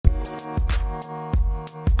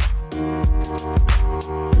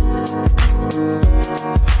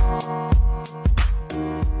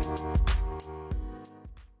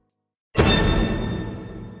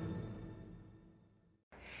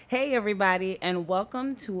Hey, everybody, and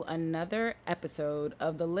welcome to another episode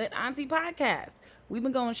of the Lit Aunty podcast. We've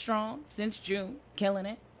been going strong since June, killing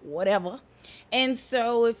it, whatever. And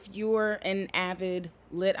so, if you're an avid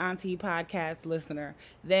Lit Aunty podcast listener,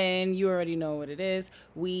 then you already know what it is.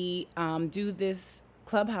 We do this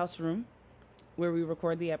clubhouse room where we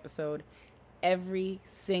record the episode every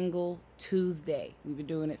single Tuesday. We've been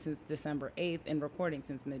doing it since December 8th and recording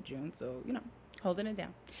since mid-June. So, holding it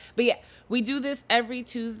down. But yeah, we do this every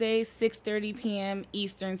Tuesday, 6:30 p.m.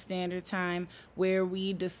 Eastern Standard Time, where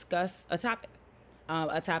we discuss a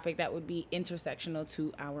topic that would be intersectional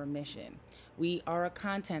to our mission. We are a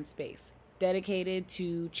content space dedicated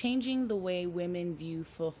to changing the way women view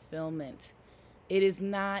fulfillment. It is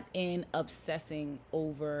not in obsessing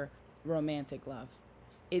over romantic love.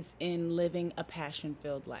 It's in living a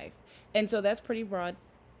passion-filled life. And so that's pretty broad.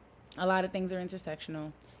 A lot of things are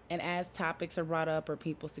intersectional. And as topics are brought up or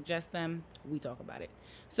people suggest them, we talk about it.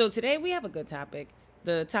 So today we have a good topic.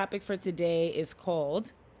 The topic for today is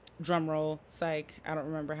called, drumroll, psych. I don't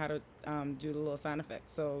remember how to do the little sound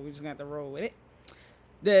effect, so we're just going to have to roll with it.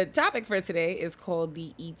 The topic for today is called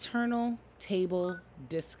the eternal table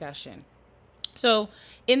discussion. So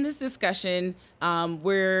in this discussion,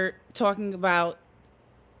 we're talking about,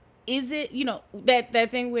 is it,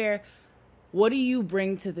 that thing where, what do you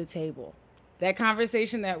bring to the table? That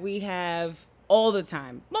conversation that we have all the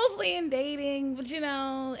time, mostly in dating, but,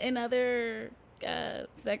 in other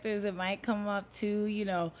sectors, it might come up too,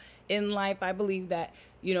 in life. I believe that,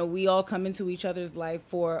 we all come into each other's life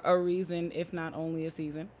for a reason, if not only a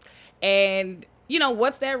season. And,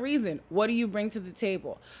 what's that reason? What do you bring to the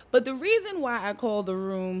table? But the reason why I call the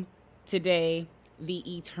room today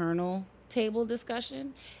the eternal table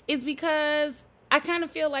discussion is because I kind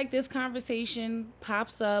of feel like this conversation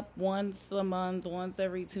pops up once a month, once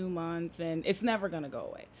every 2 months, and it's never going to go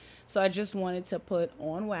away. So I just wanted to put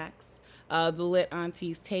on wax the Lit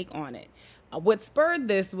Auntie's take on it. What spurred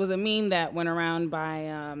this was a meme that went around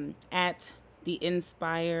by at the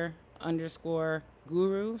inspire underscore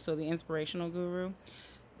guru, so the inspirational guru.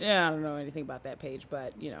 Yeah, I don't know anything about that page,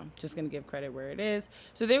 but, just going to give credit where it is.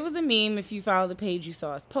 So there was a meme, if you follow the page, you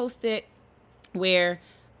saw us post it, where,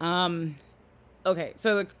 okay,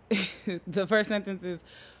 so the first sentence is,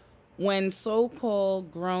 when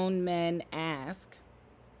so-called grown men ask,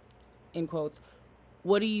 in quotes,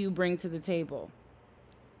 what do you bring to the table?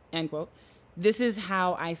 End quote. This is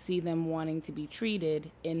how I see them wanting to be treated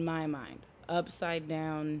in my mind. Upside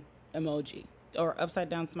down emoji. Or upside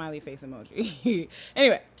down smiley face emoji.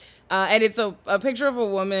 Anyway, and it's a picture of a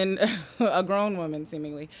woman, a grown woman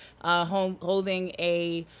seemingly, holding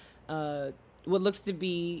a what looks to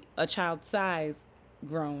be a child-sized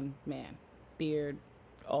grown man, beard,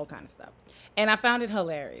 all kind of stuff. And I found it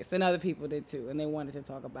hilarious, and other people did too, and they wanted to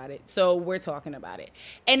talk about it. So we're talking about it.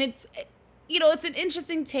 And it's, it's an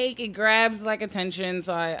interesting take. It grabs like attention,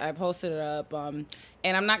 so I posted it up. And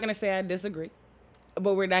I'm not going to say I disagree,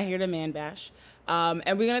 but we're not here to man bash.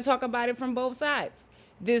 And we're going to talk about it from both sides.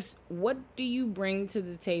 What do you bring to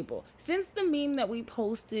the table? Since the meme that we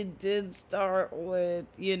posted did start with,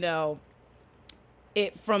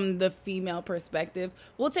 it from the female perspective,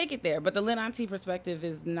 we'll take it there. But the Lit Aunty perspective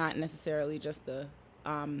is not necessarily just the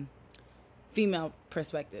female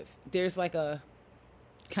perspective. There's like a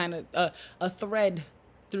kind of a thread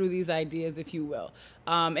through these ideas, if you will.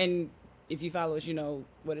 And if you follow us, you know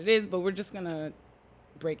what it is, but we're just going to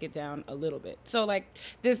break it down a little bit. So like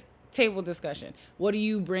this table discussion, what do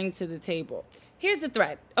you bring to the table? Here's the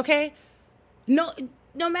thread, okay? No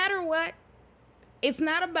matter what, it's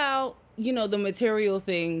not about, the material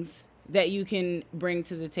things that you can bring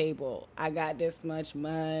to the table. I got this much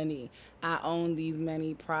money. I own these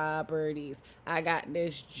many properties. I got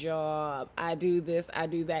this job. I do this. I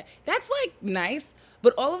do that. That's like nice,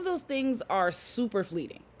 but all of those things are super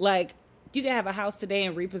fleeting. Like, you can have a house today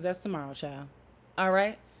and repossess tomorrow, child. All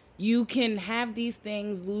right? You can have these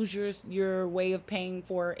things, lose your way of paying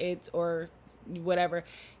for it or whatever,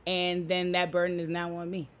 and then that burden is now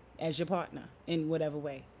on me as your partner in whatever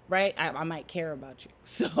way. Right? I might care about you.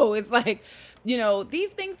 So it's like, these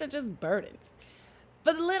things are just burdens.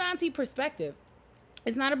 But the Lit Aunty perspective,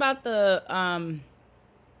 it's not about the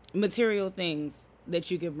material things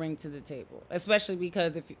that you can bring to the table, especially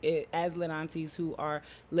because as Lit Aunties who are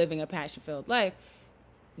living a passion-filled life,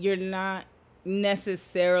 you're not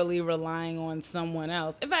necessarily relying on someone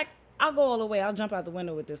else. In fact, I'll go all the way. I'll jump out the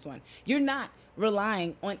window with this one. You're not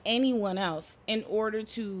relying on anyone else in order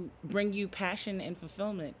to bring you passion and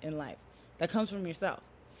fulfillment in life that comes from yourself.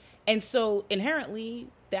 And so inherently,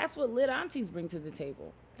 that's what Lit Aunties bring to the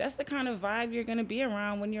table. that's the kind of vibe you're going to be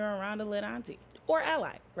around when you're around a lit auntie or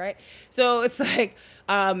ally, right? So it's like,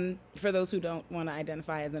 for those who don't want to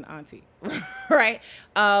identify as an auntie, right?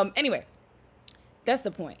 Anyway, that's the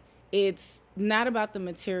point. It's not about the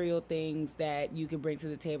material things that you can bring to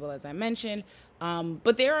the table, as I mentioned,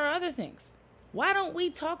 but there are other things. Why don't we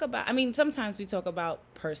talk about, I mean, sometimes we talk about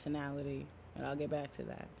personality, and I'll get back to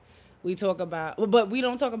that. We talk about, but we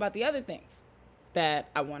don't talk about the other things that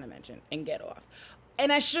I want to mention and get off.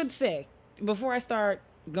 And I should say, before I start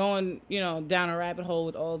going, down a rabbit hole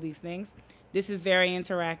with all these things, this is very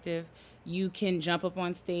interactive. You can jump up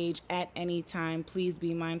on stage at any time. Please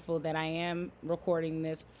be mindful that I am recording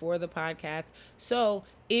this for the podcast. So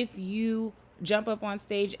if you jump up on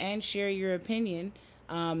stage and share your opinion,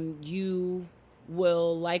 you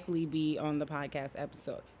will likely be on the podcast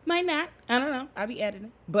episode. Might not. I don't know. I'll be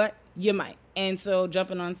editing. But you might. And so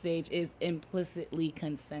jumping on stage is implicitly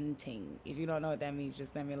consenting. If you don't know what that means,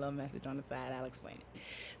 just send me a little message on the side. I'll explain it.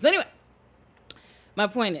 So anyway, my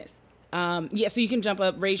point is, so you can jump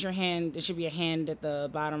up, raise your hand. There should be a hand at the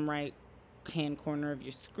bottom right hand corner of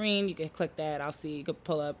your screen. You can click that. I'll see. You could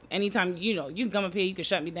pull up. Anytime, you can come up here. You can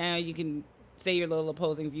shut me down. You can say your little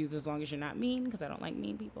opposing views as long as you're not mean, because I don't like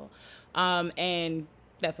mean people. And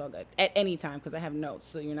that's all good at any time, because I have notes,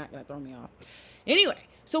 so you're not going to throw me off. Anyway,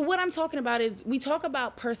 so what I'm talking about is we talk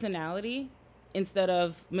about personality instead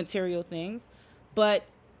of material things, but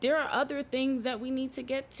there are other things that we need to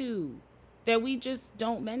get to that we just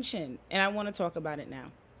don't mention, and I want to talk about it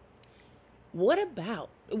now. What about,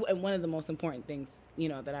 one of the most important things,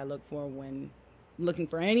 that I look for when looking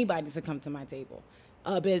for anybody to come to my table,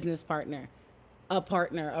 a business partner,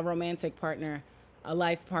 a romantic partner, a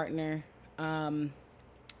life partner,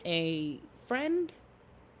 a friend,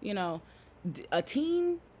 a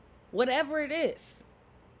team, whatever it is.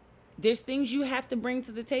 There's things you have to bring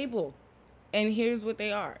to the table. And here's what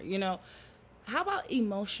they are, How about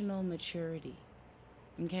emotional maturity?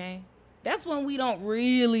 Okay? That's one we don't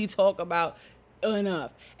really talk about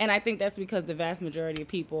enough. And I think that's because the vast majority of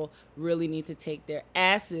people really need to take their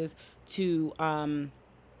asses to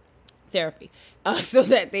therapy so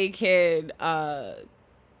that they can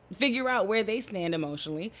figure out where they stand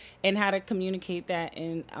emotionally and how to communicate that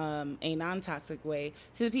in a non-toxic way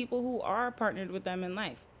to the people who are partnered with them in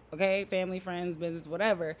life. Okay? Family, friends, business,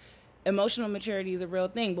 whatever. Emotional maturity is a real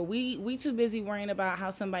thing, but we too busy worrying about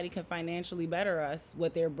how somebody can financially better us,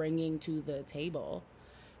 what they're bringing to the table,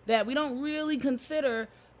 that we don't really consider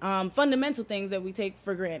fundamental things that we take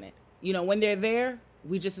for granted. When they're there,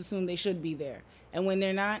 we just assume they should be there. And when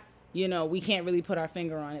they're not, we can't really put our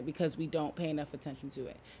finger on it because we don't pay enough attention to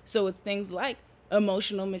it. So it's things like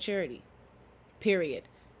emotional maturity, period.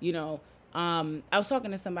 I was talking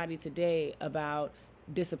to somebody today about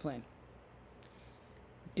discipline.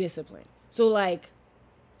 So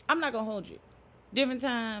I'm not going to hold you. Different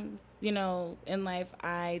times, in life,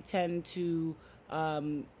 I tend to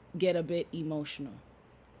get a bit emotional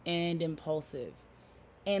and impulsive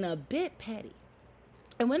and a bit petty.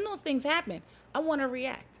 And when those things happen, I want to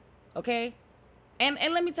react. Okay? And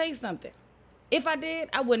let me tell you something. If I did,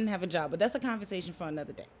 I wouldn't have a job, but that's a conversation for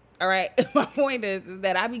another day. All right? My point is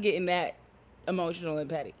that I be getting that emotional and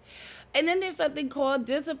petty. And then there's something called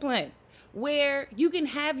discipline, where you can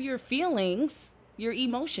have your feelings, your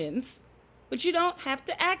emotions, but you don't have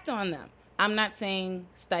to act on them. I'm not saying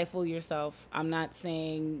stifle yourself. I'm not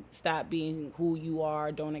saying stop being who you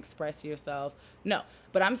are, don't express yourself. No,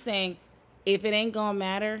 but I'm saying if it ain't gonna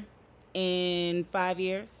matter in 5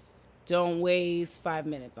 years, don't waste 5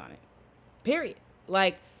 minutes on it. Period.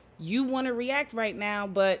 You want to react right now,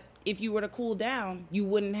 but if you were to cool down, you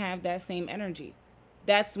wouldn't have that same energy.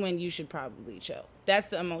 That's when you should probably chill. That's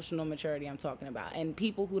the emotional maturity I'm talking about. And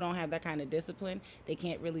people who don't have that kind of discipline, they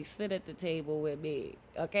can't really sit at the table with me.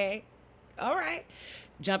 Okay? All right.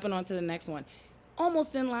 Jumping on to the next one.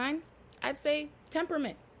 Almost in line, I'd say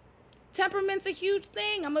temperament. Temperament's a huge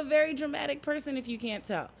thing. I'm a very dramatic person, if you can't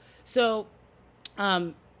tell. So,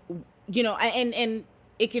 and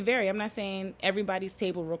it can vary. I'm not saying everybody's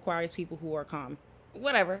table requires people who are calm.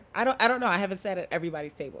 Whatever. I don't know. I haven't sat at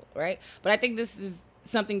everybody's table, right? But I think this is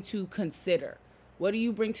something to consider. What do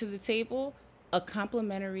you bring to the table? A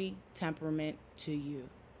complementary temperament to you.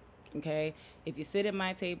 Okay? If you sit at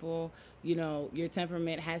my table, your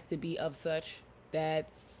temperament has to be of such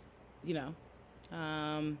that's,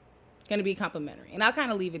 going to be complimentary. And I'll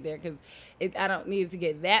kind of leave it there because I don't need to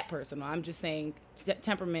get that personal. I'm just saying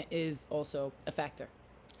temperament is also a factor.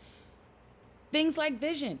 Things like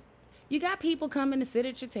vision. You got people coming to sit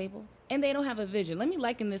at your table and they don't have a vision. Let me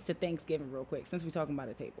liken this to Thanksgiving real quick since we're talking about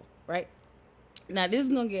a table, right? Now, this is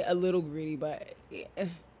going to get a little greedy, but,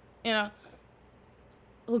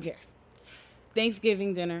 Who cares?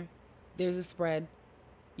 Thanksgiving dinner, there's a spread.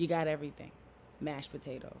 You got everything. Mashed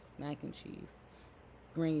potatoes, mac and cheese,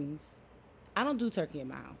 greens. I don't do turkey in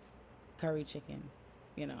my house. Curry chicken,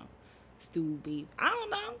 you know, stewed beef. I don't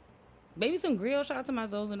know. Maybe some grill. Shout out to my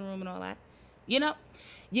Zoes in the room and all that. You know,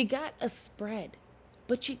 you got a spread,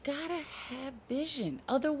 but you gotta have vision.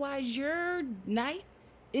 Otherwise, your night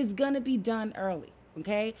is gonna be done early.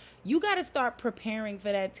 Okay? You gotta start preparing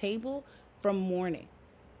for that table from morning,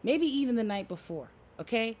 maybe even the night before.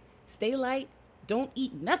 Okay? Stay light. Don't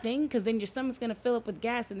eat nothing, because then your stomach's gonna fill up with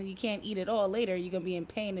gas and then you can't eat it all later. You're gonna be in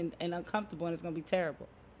pain and uncomfortable, and it's gonna be terrible,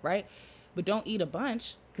 right? But don't eat a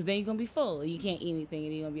bunch, because then you're gonna be full and you can't eat anything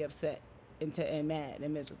and you're gonna be upset and mad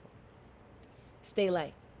and miserable. Stay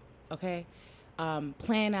light, okay?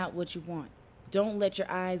 Plan out what you want. Don't let your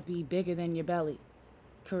eyes be bigger than your belly.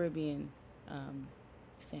 Caribbean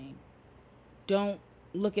saying. Don't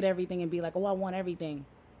look at everything and be like, oh, I want everything,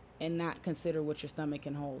 and not consider what your stomach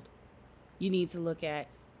can hold. You need to look at,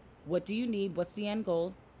 what do you need? What's the end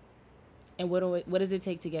goal? And what does it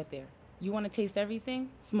take to get there? You want to taste everything?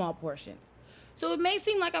 Small portions. So it may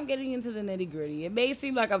seem like I'm getting into the nitty gritty. It may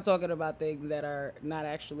seem like I'm talking about things that are not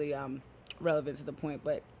actually relevant to the point,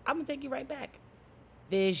 but I'm going to take you right back.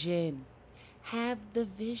 Vision. Have the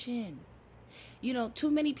vision. You know, too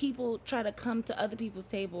many people try to come to other people's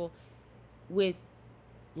table with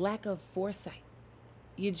lack of foresight.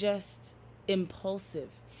 You're just impulsive,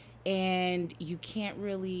 and you can't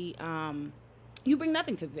really you bring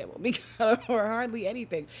nothing to the table, because, or hardly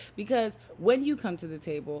anything, because when you come to the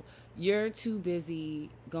table, you're too busy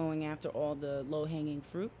going after all the low-hanging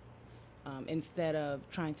fruit, instead of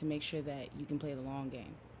trying to make sure that you can play the long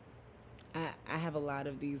game. I have a lot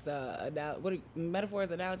of these metaphors,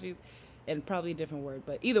 analogies, and probably a different word,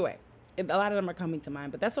 but either way, a lot of them are coming to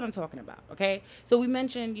mind. But that's what I'm talking about, okay? So we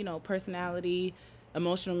mentioned, personality,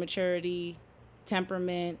 emotional maturity,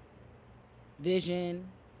 temperament, vision.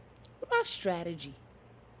 What about strategy?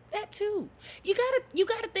 That too. You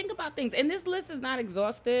gotta think about things. And this list is not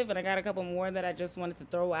exhaustive, and I got a couple more that I just wanted to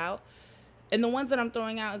throw out. And the ones that I'm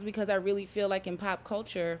throwing out is because I really feel like in pop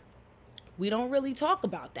culture, we don't really talk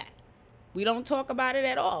about that. We don't talk about it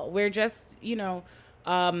at all. We're just,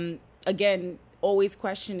 again, always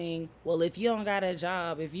questioning, well, if you don't got a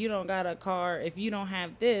job, if you don't got a car, if you don't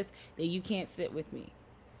have this, then you can't sit with me.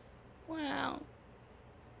 Well,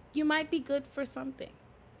 you might be good for something.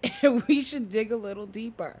 We should dig a little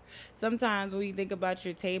deeper. Sometimes when you think about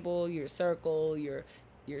your table, your circle, your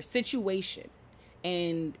situation,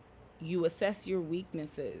 and you assess your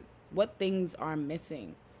weaknesses, what things are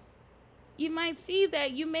missing, you might see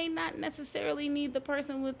that you may not necessarily need the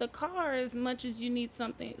person with the car as much as you need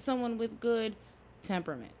someone with good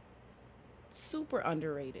temperament. Super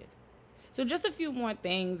underrated. So just a few more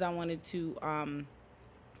things I wanted to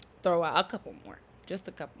throw out. A couple more. Just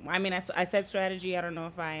a couple more. I mean, I said strategy. I don't know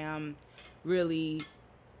if I really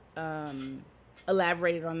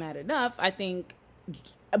elaborated on that enough. I think,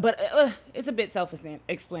 but it's a bit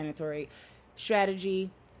self-explanatory. Strategy,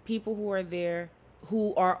 people who are there,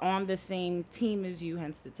 who are on the same team as you,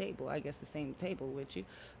 hence the table, I guess the same table with you.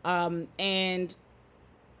 And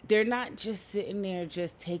they're not just sitting there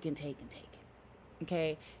just taking.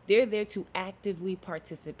 Okay? They're there to actively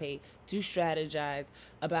participate, to strategize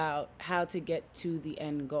about how to get to the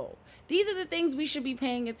end goal. These are the things we should be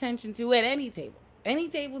paying attention to at any table. Any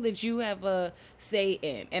table that you have a say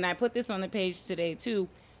in. And I put this on the page today too.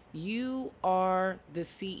 You are the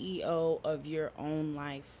CEO of your own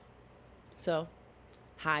life. So,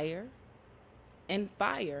 hire and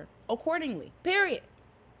fire accordingly. Period.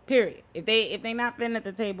 If they not fitting at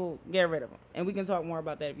the table, get rid of them. And we can talk more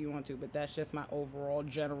about that if you want to, but that's just my overall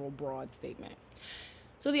general broad statement.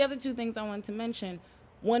 So the other two things I wanted to mention,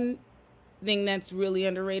 one thing that's really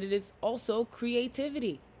underrated is also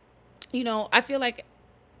creativity. I feel like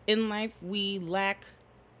in life we lack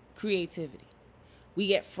creativity. We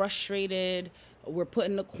get frustrated, we're put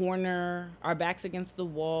in a corner, our back's against the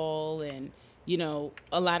wall, and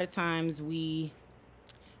a lot of times we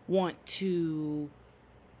want to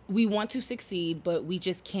succeed, but we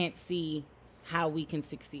just can't see how we can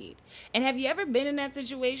succeed. And have you ever been in that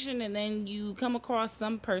situation and then you come across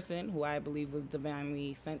some person who I believe was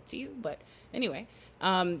divinely sent to you, but anyway,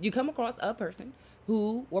 you come across a person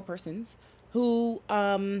or persons who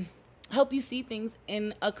help you see things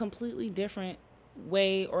in a completely different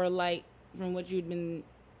way or light from what you'd been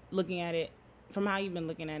looking at it, from how you've been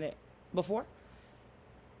looking at it before?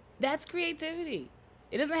 That's creativity.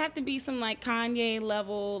 It doesn't have to be some like Kanye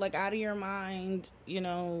level, like out of your mind,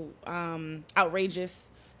 outrageous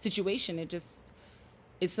situation. It just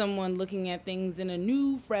is someone looking at things in a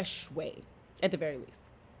new, fresh way, at the very least.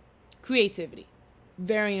 Creativity,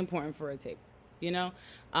 very important for a table, you know?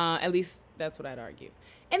 At least that's what I'd argue.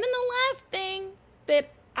 And then the last thing that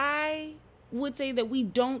I would say that we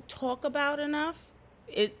don't talk about enough,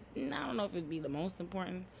 I don't know if it'd be the most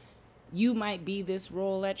important. You might be this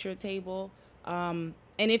role at your table. And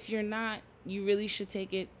if you're not, you really should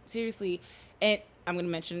take it seriously. And I'm going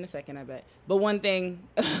to mention in a second, I bet. But one thing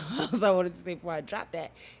else I wanted to say before I drop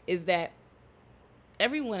that is that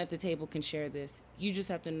everyone at the table can share this. You just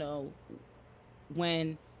have to know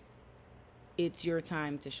when it's your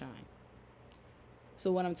time to shine.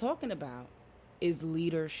 So what I'm talking about is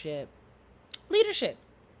leadership. Leadership.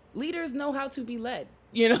 Leaders know how to be led,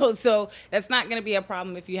 so that's not going to be a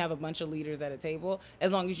problem if you have a bunch of leaders at a table,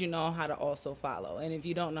 as long as you know how to also follow. And if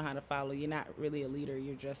you don't know how to follow, you're not really a leader.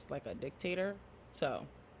 You're just like a dictator. So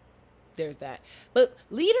there's that. But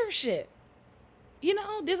leadership,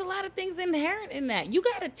 there's a lot of things inherent in that. You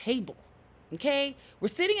got a table. Okay, we're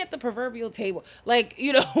sitting at the proverbial table. Like,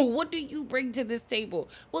 what do you bring to this table?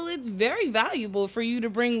 Well, it's very valuable for you to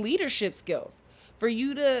bring leadership skills, for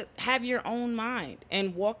you to have your own mind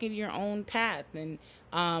and walk in your own path and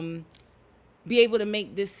be able to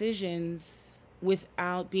make decisions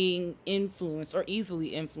without being influenced or easily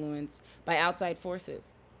influenced by outside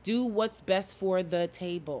forces. Do what's best for the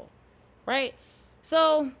table, right?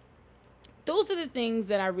 So those are the things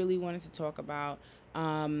that I really wanted to talk about.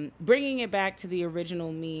 Bringing it back to the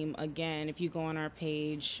original meme again, if you go on our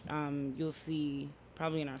page, you'll see,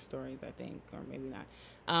 probably in our stories, I think, or maybe not,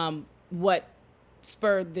 what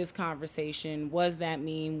spurred this conversation was that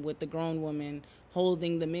meme with the grown woman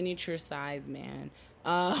holding the miniature size man.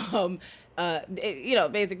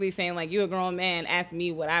 Basically saying, like, you're a grown man, ask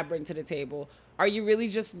me what I bring to the table. Are you really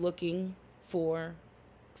just looking for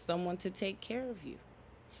someone to take care of you?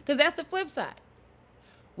 Because that's the flip side.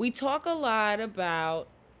 We talk a lot about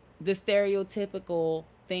the stereotypical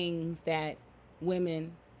things that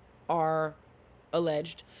women are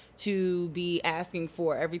alleged to be asking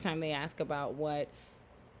for every time they ask about what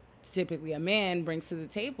typically a man brings to the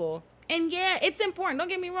table. And yeah, it's important. Don't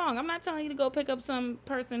get me wrong. I'm not telling you to go pick up some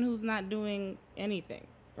person who's not doing anything,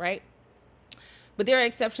 right? But there are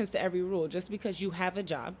exceptions to every rule. Just because you have a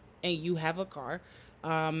job and you have a car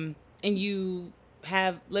and you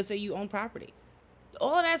have, let's say you own property,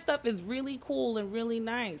 all of that stuff is really cool and really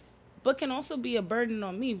nice, but can also be a burden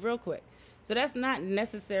on me real quick. So that's not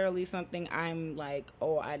necessarily something I'm like,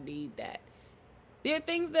 oh, I need that. There are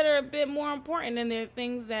things that are a bit more important, and there are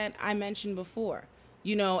things that I mentioned before.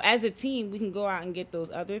 As a team, we can go out and get those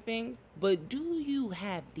other things, but do you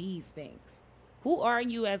have these things? Who are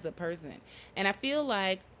you as a person? And I feel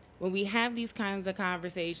like when we have these kinds of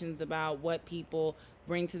conversations about what people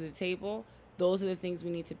bring to the table, those are the things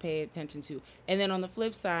we need to pay attention to. And then on the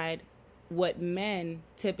flip side, what men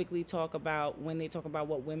typically talk about when they talk about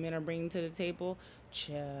what women are bringing to the table,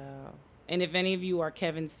 chill. And if any of you are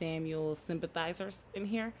Kevin Samuels sympathizers in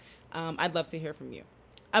here, I'd love to hear from you.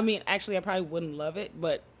 I mean, actually, I probably wouldn't love it,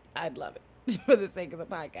 but I'd love it for the sake of the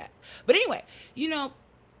podcast. But anyway,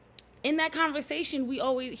 in that conversation,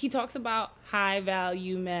 he talks about high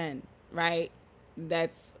value men, right?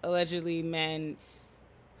 That's allegedly men.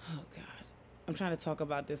 Oh God, I'm trying to talk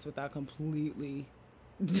about this without completely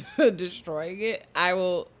destroying it.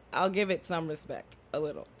 I'll give it some respect, a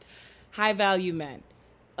little. High value men,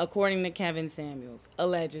 according to Kevin Samuels,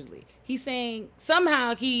 allegedly. He's saying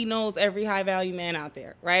somehow he knows every high value man out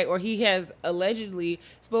there, right? Or he has allegedly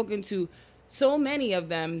spoken to so many of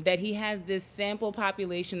them that he has this sample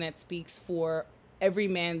population that speaks for every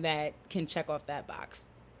man that can check off that box.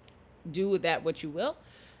 Do with that what you will.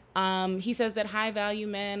 He says that high value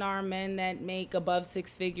men are men that make above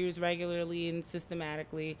 6 figures regularly and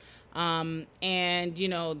systematically. And,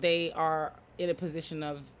 they are in a position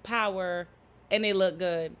of power and they look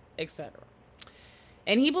good, etc.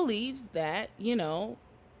 And he believes that,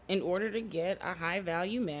 in order to get a high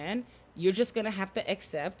value man, you're just going to have to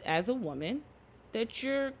accept as a woman that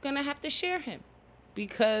you're going to have to share him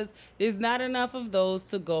because there's not enough of those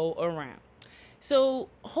to go around. So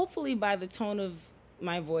hopefully by the tone of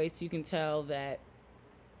my voice, you can tell that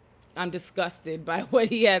I'm disgusted by what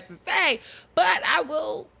he has to say, but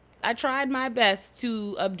I tried my best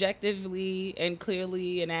to objectively and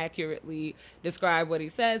clearly and accurately describe what he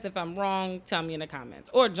says. If I'm wrong, tell me in the comments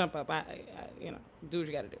or jump up. Do what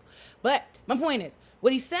you got to do. But my point is,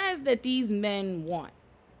 what he says that these men want.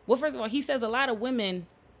 Well, first of all, he says a lot of women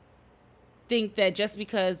think that just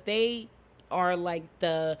because they are like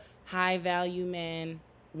the high value man,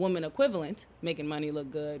 woman equivalent, making money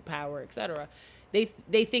look good, power, etc., they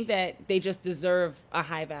think that they just deserve a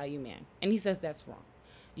high value man. And he says that's wrong.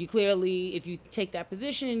 You clearly, if you take that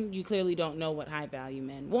position, you clearly don't know what high value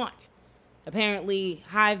men want. Apparently,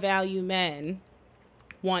 high value men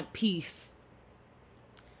want peace.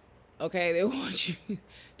 Okay, they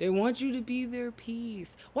want you to be their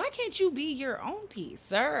peace. Why can't you be your own peace,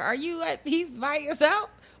 sir? Are you at peace by yourself?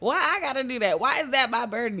 Why I gotta do that? Why is that my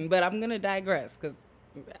burden? But I'm gonna digress because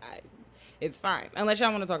it's fine. Unless y'all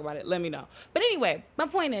want to talk about it, let me know. But anyway, my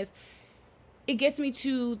point is, it gets me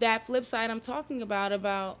to that flip side I'm talking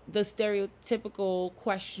about the stereotypical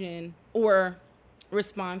question or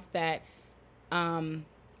response that men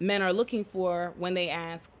are looking for when they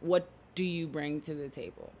ask, what do you bring to the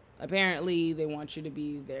table? Apparently, they want you to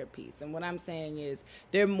be their peace. And what I'm saying is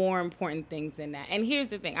there are more important things than that. And here's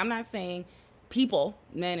the thing. I'm not saying people,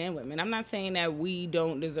 men and women, I'm not saying that we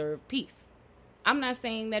don't deserve peace. I'm not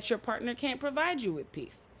saying that your partner can't provide you with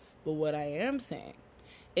peace. But what I am saying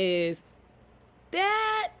is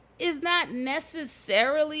that is not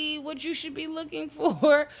necessarily what you should be looking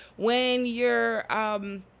for when you're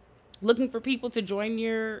looking for people to join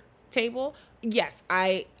your table. Yes,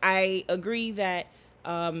 I agree that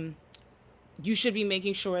you should be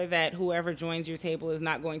making sure that whoever joins your table is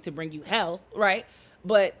not going to bring you hell, right?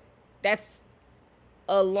 But that's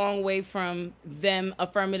a long way from them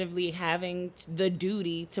affirmatively having the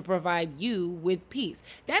duty to provide you with peace.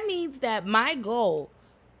 That means that my goal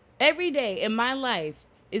every day in my life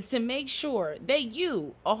is to make sure that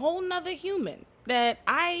you, a whole nother human that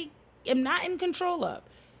I am not in control of,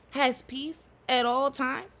 has peace at all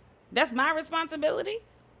times. That's my responsibility.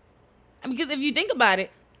 Because if you think about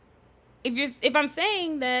it, if I'm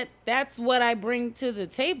saying that that's what I bring to the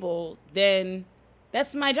table, then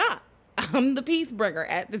that's my job. I'm the peace bringer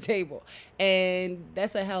at the table. And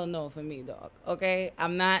that's a hell no for me, dog. Okay? I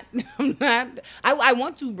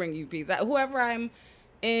want to bring you peace. Whoever I'm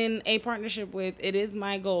in a partnership with, it is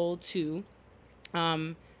my goal to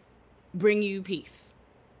bring you peace.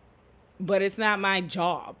 But it's not my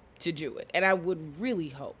job to do it. And I would really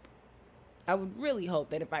hope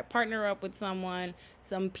that if I partner up with someone,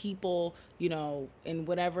 some people, in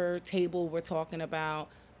whatever table we're talking about,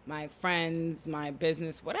 my friends, my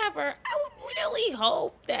business, whatever, I would really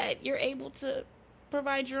hope that you're able to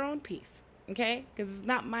provide your own peace, okay? Because it's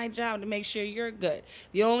not my job to make sure you're good.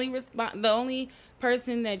 The only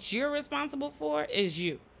person that you're responsible for is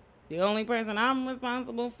you. The only person I'm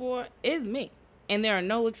responsible for is me. And there are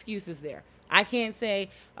no excuses there. I can't say,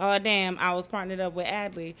 oh, damn, I was partnered up with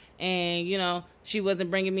Adley and, she wasn't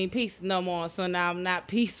bringing me peace no more, so now I'm not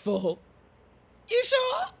peaceful. You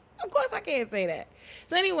sure? Of course I can't say that.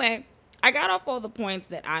 So anyway, I got off all the points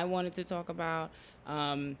that I wanted to talk about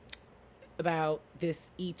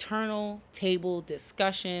this eternal table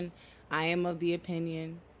discussion. I am of the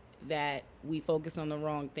opinion that we focus on the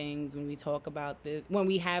wrong things when we talk about this, when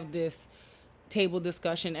we have this table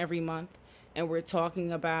discussion every month and we're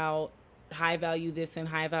talking about high value this and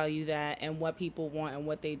high value that and what people want and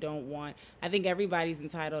what they don't want. I think everybody's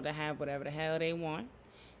entitled to have whatever the hell they want.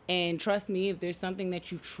 And trust me, if there's something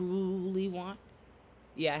that you truly want,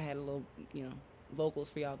 yeah, I had a little, vocals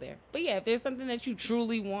for y'all there. But yeah, if there's something that you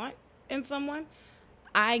truly want in someone,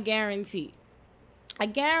 I guarantee,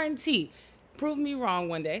 prove me wrong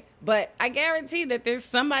one day, but I guarantee that there's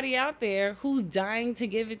somebody out there who's dying to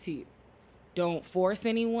give it to you. Don't force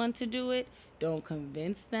anyone to do it. Don't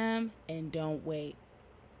convince them, and don't wait.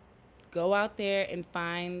 Go out there and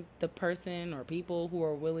find the person or people who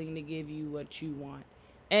are willing to give you what you want.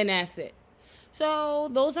 And that's it. So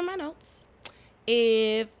those are my notes.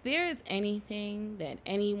 If there's anything that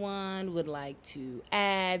anyone would like to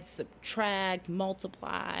add, subtract,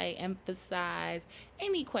 multiply, emphasize,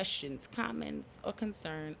 any questions, comments, or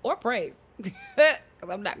concern, or praise, because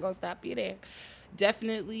I'm not going to stop you there,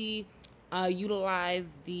 definitely utilize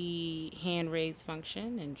the hand raise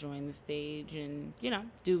function and join the stage and,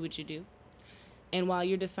 do what you do. And while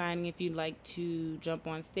you're deciding if you'd like to jump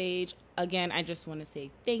on stage, again, I just want to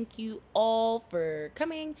say thank you all for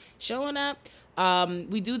coming, showing up.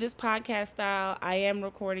 We do this podcast style. I am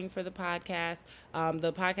recording for the podcast.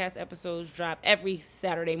 The podcast episodes drop every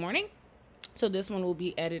Saturday morning. So this one will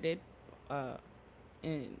be edited.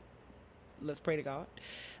 And let's pray to God.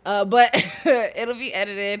 But it'll be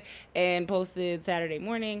edited and posted Saturday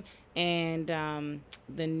morning. And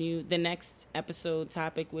the next episode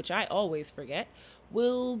topic, which I always forget,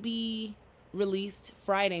 will be released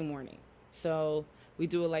Friday morning. So we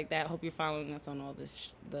do it like that. Hope you're following us on all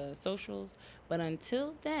the socials. But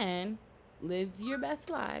until then, live your best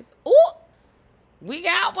lives. Oh, we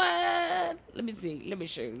got one. Let me see. Let me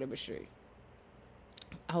show you.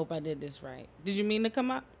 I hope I did this right. Did you mean to come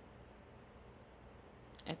up?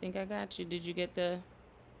 I think I got you. Did you get the...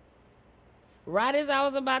 Right as I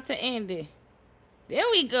was about to end it. There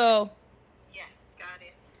we go. Yes, got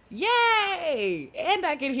it. Yay! And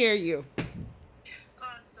I can hear you.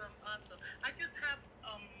 Awesome, awesome. I just have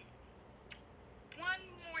one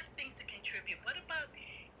more thing to contribute. What about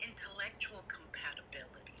intellectual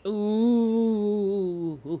compatibility?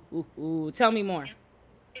 Ooh. Tell me more. And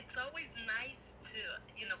it's always nice to,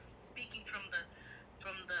 speaking from the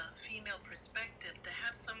female perspective, to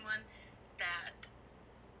have someone that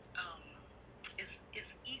um, is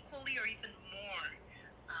equally or even more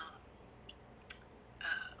um,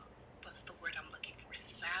 what's the word I'm looking for,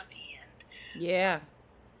 savvy, and Yeah. um,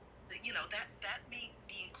 that may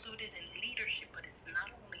be included in leadership, but it's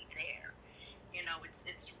not only there.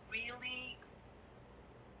 It's really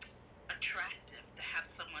attractive to have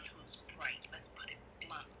someone who's bright. Let's put it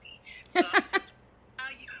bluntly. So I'm just how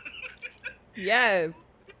you Yes.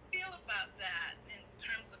 feel about that in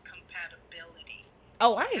terms of compatibility.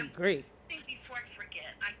 Oh, I And agree. before I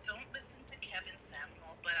forget, I don't listen to Kevin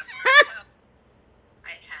Samuel, but I've heard about.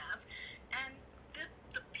 I have, and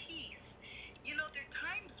the piece. There are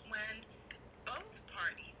times when both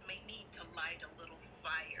parties may need to light a little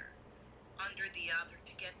fire under the other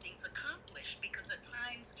to get things accomplished, because at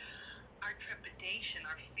times our trepidation,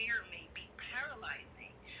 our fear may be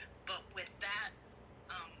paralyzing. But with that,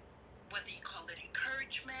 um, whether you call it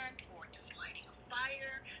encouragement or just lighting a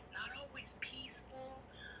fire, not always peaceful,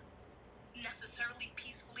 necessarily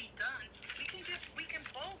peacefully done, we can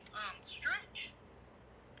both stretch,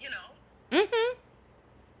 you know, Mm-hmm.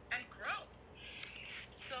 and grow.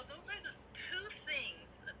 So those are the two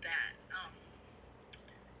things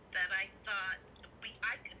that I thought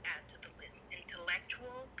I could add to the list: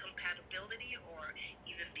 intellectual compatibility, or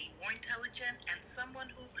even being more intelligent, and someone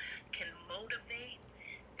who can motivate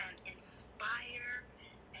and inspire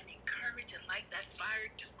and encourage and light that fire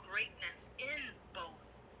to greatness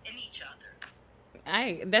in each other.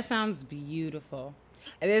 I that sounds beautiful.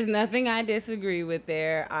 There's nothing I disagree with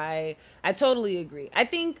there. I totally agree. I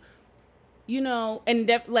think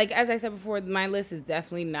and like as I said before, my list is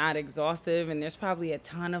definitely not exhaustive, and there's probably a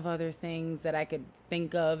ton of other things that I could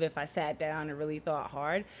think of if I sat down and really thought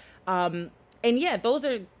hard. Um, and yeah, those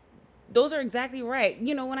are exactly right.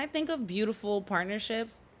 When I think of beautiful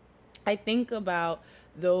partnerships, I think about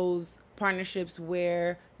those partnerships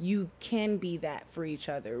where you can be that for each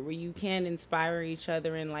other, where you can inspire each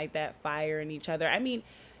other and light that fire in each other. I mean,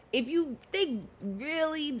 if you think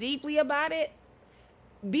really deeply about it,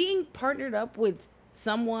 being partnered up with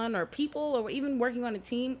someone or people or even working on a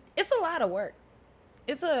team, it's a lot of work.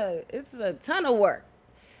 It's a ton of work.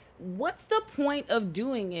 What's the point of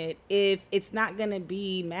doing it if it's not going to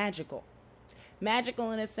be magical?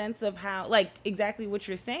 Magical in a sense of how, like exactly what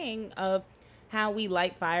you're saying, of how we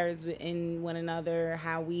light fires in one another,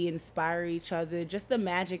 how we inspire each other, just the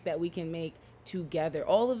magic that we can make together,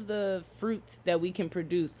 all of the fruits that we can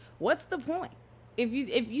produce. What's the point if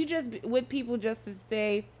you just with people just to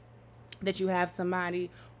say that you have somebody,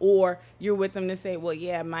 or you're with them to say, well,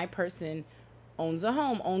 yeah, my person owns a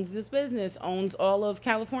home, owns this business, owns all of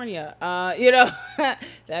California.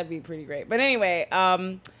 That'd be pretty great. But anyway,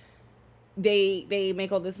 they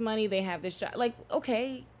make all this money, they have this job. Like,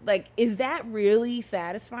 okay, like, is that really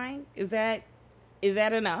satisfying? Is that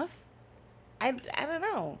enough? I don't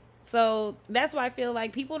know. So that's why I feel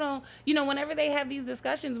like people don't, whenever they have these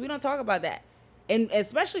discussions, we don't talk about that. And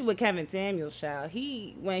especially with Kevin Samuels, child,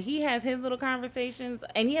 when he has his little conversations,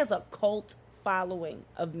 and he has a cult following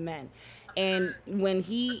of men, I've and heard. when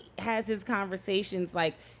he has his conversations,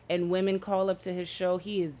 like, and women call up to his show,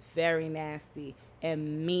 he is very nasty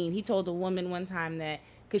and mean. He told a woman one time that,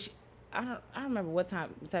 because I don't remember what type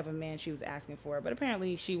of man she was asking for, but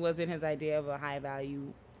apparently she wasn't his idea of a high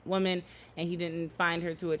value woman, and he didn't find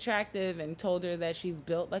her too attractive, and told her that she's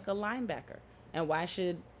built like a linebacker, and why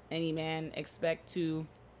should any man expect to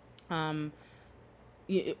um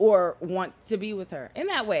or want to be with her in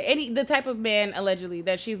that way, the type of man allegedly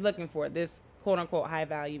that she's looking for, this quote unquote high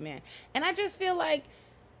value man. And I just feel like,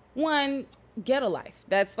 one, get a life.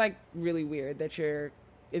 That's like really weird that you're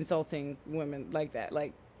insulting women like that.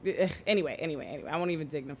 Like, anyway, I won't even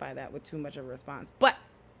dignify that with too much of a response. But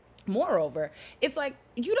moreover, it's like,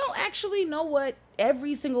 you don't actually know what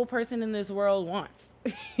every single person in this world wants.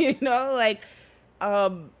 Like,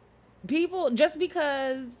 um people, just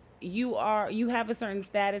because you have a certain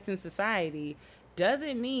status in society,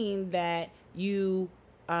 doesn't mean that you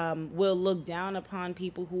will look down upon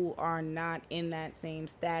people who are not in that same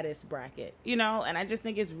status bracket. And I just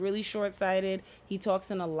think it's really short-sighted. He talks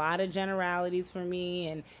in a lot of generalities for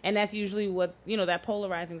me, and that's usually what, that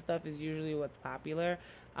polarizing stuff is usually what's popular.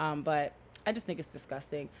 But I just think it's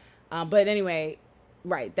disgusting. But anyway,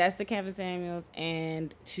 right, that's the Kevin Samuels.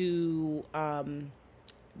 And to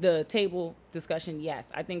the table discussion,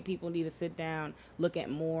 yes. I think people need to sit down, look at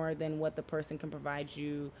more than what the person can provide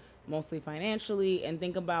you, mostly financially, and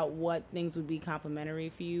think about what things would be complementary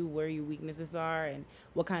for you, where your weaknesses are, and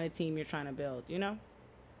what kind of team you're trying to build, you know?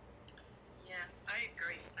 Yes, I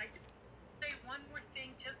agree. I do say one more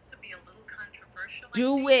thing just to be a little controversial, I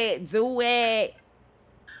Do think. it. Do it.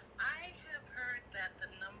 I have heard that the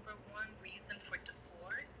number one reason for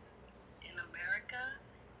divorce in America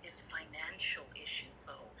is financial issues.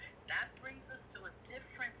 So that brings us to a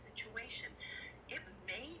different situation. It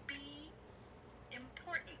may be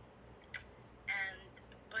important, and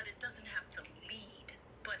but it doesn't have to lead.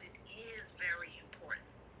 But it is very important.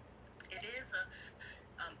 It is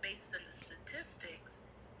based on the statistics.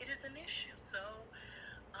 It is an issue. So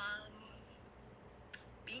um,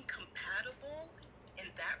 being compatible in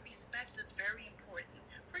that respect is very important.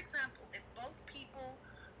 For example, if both people,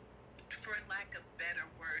 for lack of better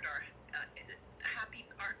word, are happy,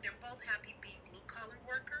 are they're both happy being blue collar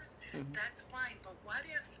workers, that's fine. But what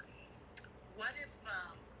if,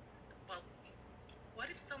 well, what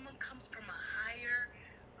if someone comes from a higher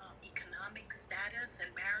economic status and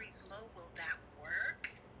marries low? Will that work?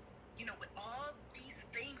 You know, with all these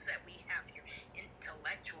things that we have here,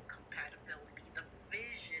 intellectual compatibility, the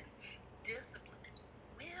vision, discipline,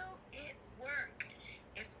 will it work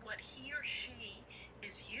if what he or she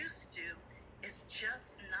is used to is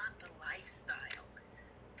just not the lifestyle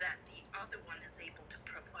that the other one is able to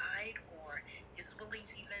provide or is willing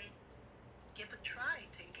to even give a try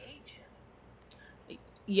to engage in?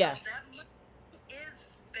 Yes. So that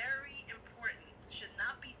is very important, should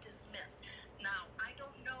not be dismissed. Now, I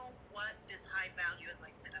don't know what this high value, as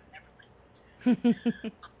I said, I've never listened to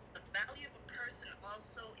it. The value of a person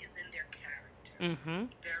also is in their character.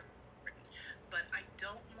 Very important. But I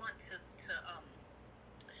don't want to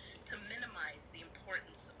minimize the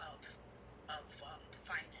importance of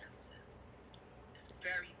finances. It's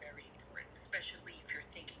very, very important, especially if you're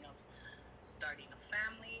thinking of starting a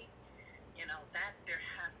family. You know, that there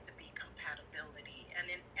has to be compatibility, and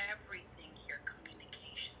in everything here,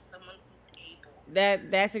 communication. Someone who's able.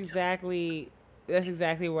 That's exactly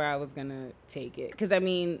where I was gonna take it. Because I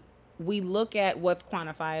mean, we look at what's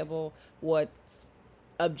quantifiable, what's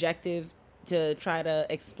objective to try to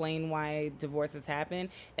explain why divorces happen,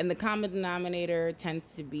 and the common denominator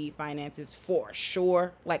tends to be finances for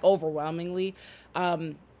sure, like overwhelmingly.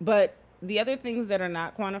 But the other things that are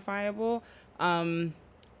not quantifiable,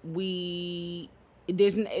 we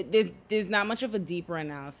there's not much of a deeper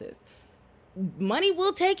analysis. Money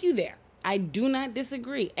will take you there. I do not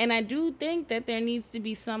disagree. And I do think that there needs to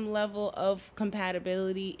be some level of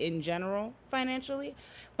compatibility in general financially.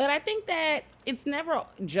 But I think that it's never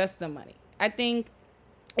just the money. I think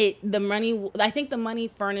the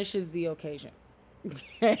money furnishes the occasion.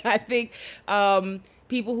 I think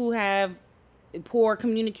people who have poor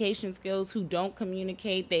communication skills, who don't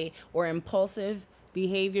communicate, or impulsive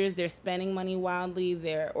behaviors, they're spending money wildly,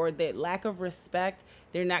 or their lack of respect,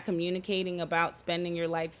 they're not communicating about spending your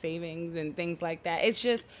life savings and things like that. It's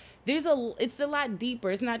just it's a lot deeper.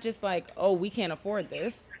 It's not just like, oh, we can't afford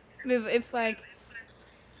this. It's like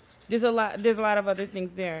there's a lot of other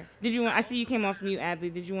things there. I see you came off mute,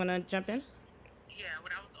 Adley. Did you want to jump in? Yeah,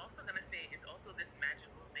 what I was also gonna say is also this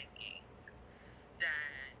magical thinking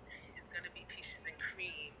that it's gonna be peaches and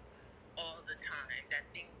cream all the time, that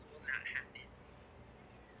things will not happen.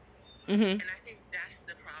 And I think that's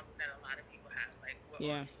the problem that a lot of people have. Like,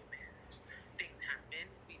 we're all human. Things happen.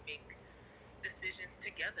 We make decisions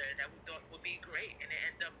together that we thought would be great, and it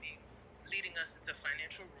end up leading us into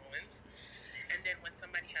financial ruins. And then when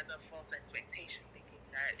somebody has a false expectation, thinking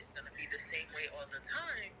that it's going to be the same way all the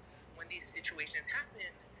time, when these situations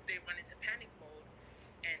happen, they run into panic mode,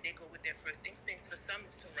 and they go with their first instincts. For some,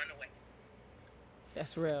 is to run away.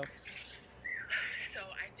 That's real. So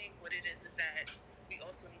I think what it is that we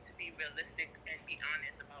also need to be realistic and be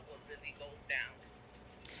honest about what really goes down.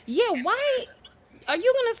 Yeah, why are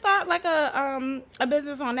you gonna start like a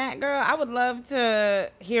business on that, girl? I would love to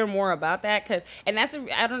hear more about that.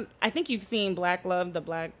 I think you've seen the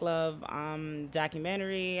Black Love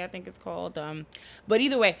documentary, I think it's called. But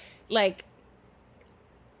either way, like,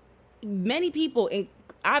 many people,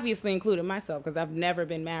 obviously including myself, because I've never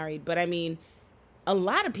been married, but I mean, a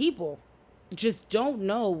lot of people just don't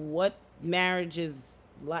know what marriage is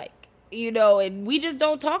like, and we just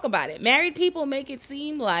don't talk about it. Married people make it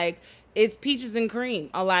seem like it's peaches and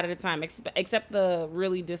cream a lot of the time, except the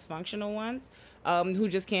really dysfunctional ones, who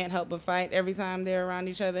just can't help but fight every time they're around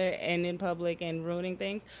each other and in public and ruining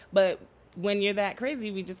things. But when you're that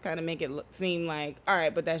crazy, we just kind of make it seem like, all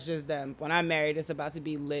right, but that's just them. When I'm married, it's about to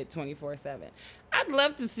be lit 24/7. I'd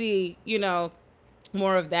love to see,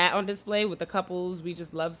 more of that on display with the couples we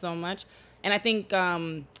just love so much. And I think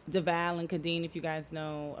Deval and Kadeen, if you guys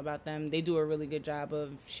know about them, they do a really good job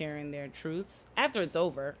of sharing their truths after it's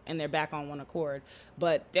over and they're back on one accord.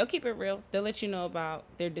 But they'll keep it real. They'll let you know about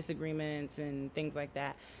their disagreements and things like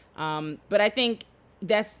that. But I think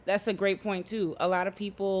that's a great point too. A lot of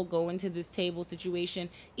people go into this table situation,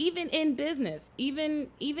 even in business, even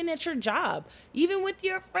at your job, even with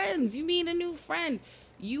your friends. You meet a new friend,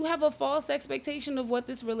 you have a false expectation of what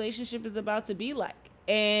this relationship is about to be like,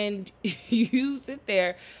 and you sit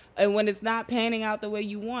there, and when it's not panning out the way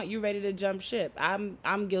you want, you're ready to jump ship.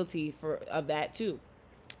 I'm guilty of that too.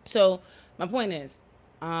 So my point is,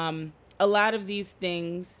 a lot of these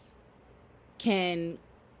things can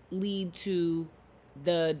lead to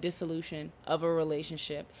the dissolution of a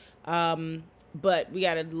relationship. But we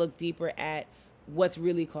got to look deeper at what's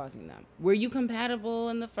really causing them. Were you compatible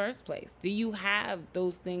in the first place? Do you have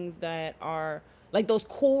those things that are like those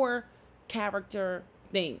core character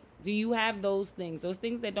things? Do you have those things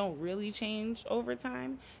that don't really change over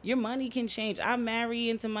time? Your money can change. I'm married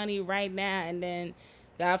into money right now, and then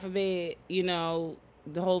God forbid, the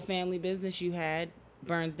whole family business you had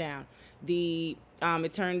burns down.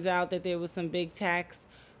 It turns out that there was some big tax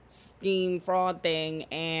scheme fraud thing,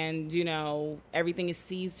 and everything is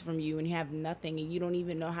seized from you and you have nothing, and you don't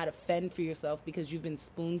even know how to fend for yourself because you've been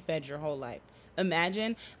spoon-fed your whole life.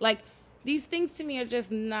 Imagine, like, these things to me are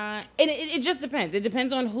just not, and it just depends. It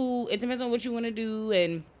depends on what you want to do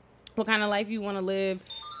and what kind of life you want to live.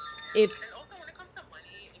 And also when it comes to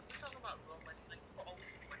money, if you talk about real money, like, people always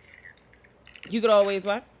make money. You could always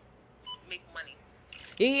what? Make money.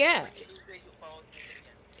 Yeah.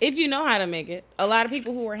 If you know how to make it. A lot of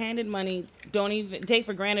people who are handed money don't even take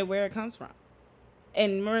for granted where it comes from.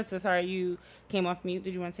 And Marissa, sorry, you came off mute.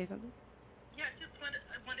 Did you want to say something? Yeah,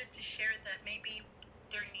 I wanted to share that maybe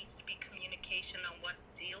there needs to be communication on what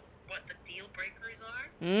the deal breakers are.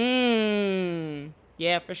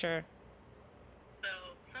 Yeah, for sure. So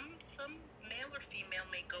some male or female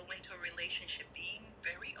may go into a relationship being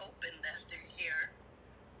very open that they're here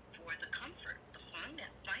for the comfort, the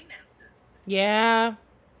finances. Yeah.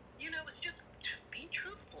 It's just being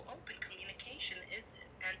truthful. Open communication is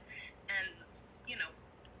it, and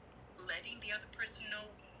letting the other person know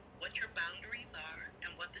what your boundaries are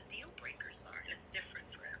and what the deal breakers are. And it's different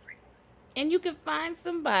for everyone. And you can find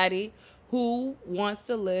somebody who wants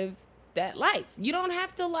to live that life. You don't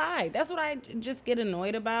have to lie. That's what I just get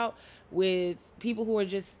annoyed about with people who are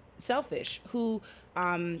just selfish, who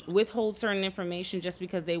withhold certain information just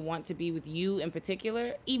because they want to be with you in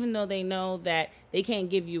particular, even though they know that they can't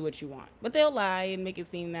give you what you want. But they'll lie and make it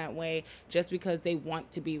seem that way just because they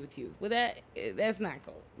want to be with you. Well, that's not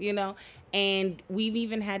cool, And we've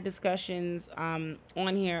even had discussions on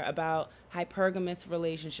here about hypergamous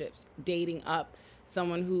relationships, dating up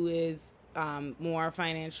someone who is more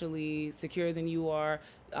financially secure than you are,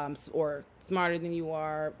 or smarter than you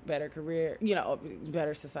are, better career,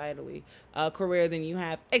 better societally, career than you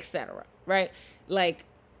have, etc. Right? Like,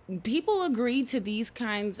 people agree to these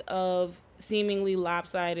kinds of seemingly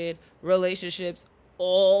lopsided relationships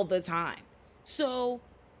all the time. So,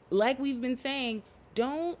 like we've been saying,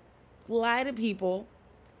 don't lie to people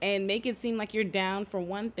and make it seem like you're down for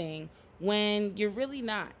one thing when you're really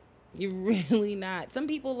not. You're really not. Some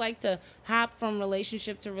people like to hop from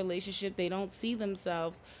relationship to relationship. They don't see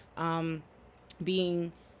themselves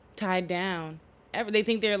being tied down. They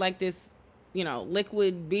think they're like this,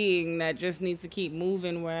 liquid being that just needs to keep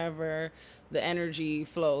moving wherever the energy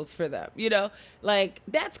flows for them. Like,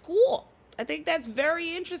 that's cool. I think that's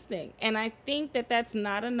very interesting. And I think that that's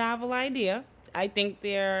not a novel idea. I think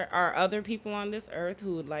there are other people on this earth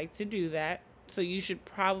who would like to do that. So you should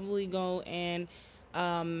probably go and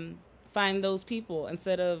find those people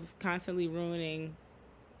instead of constantly ruining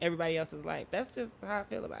everybody else's life. That's just how I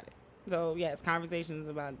feel about it. So yes, conversations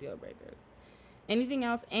about deal breakers. Anything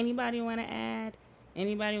else anybody want to add?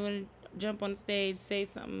 Anybody want to jump on the stage, say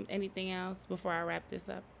something, anything else before I wrap this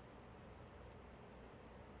up?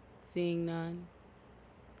 Seeing none.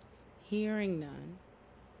 Hearing none.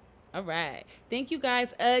 All right. Thank you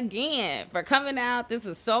guys again for coming out. This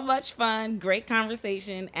was so much fun. Great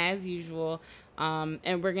conversation as usual.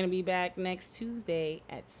 And we're going to be back next Tuesday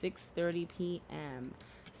at 6:30 p.m.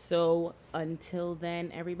 So until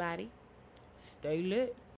then, everybody, stay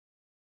lit.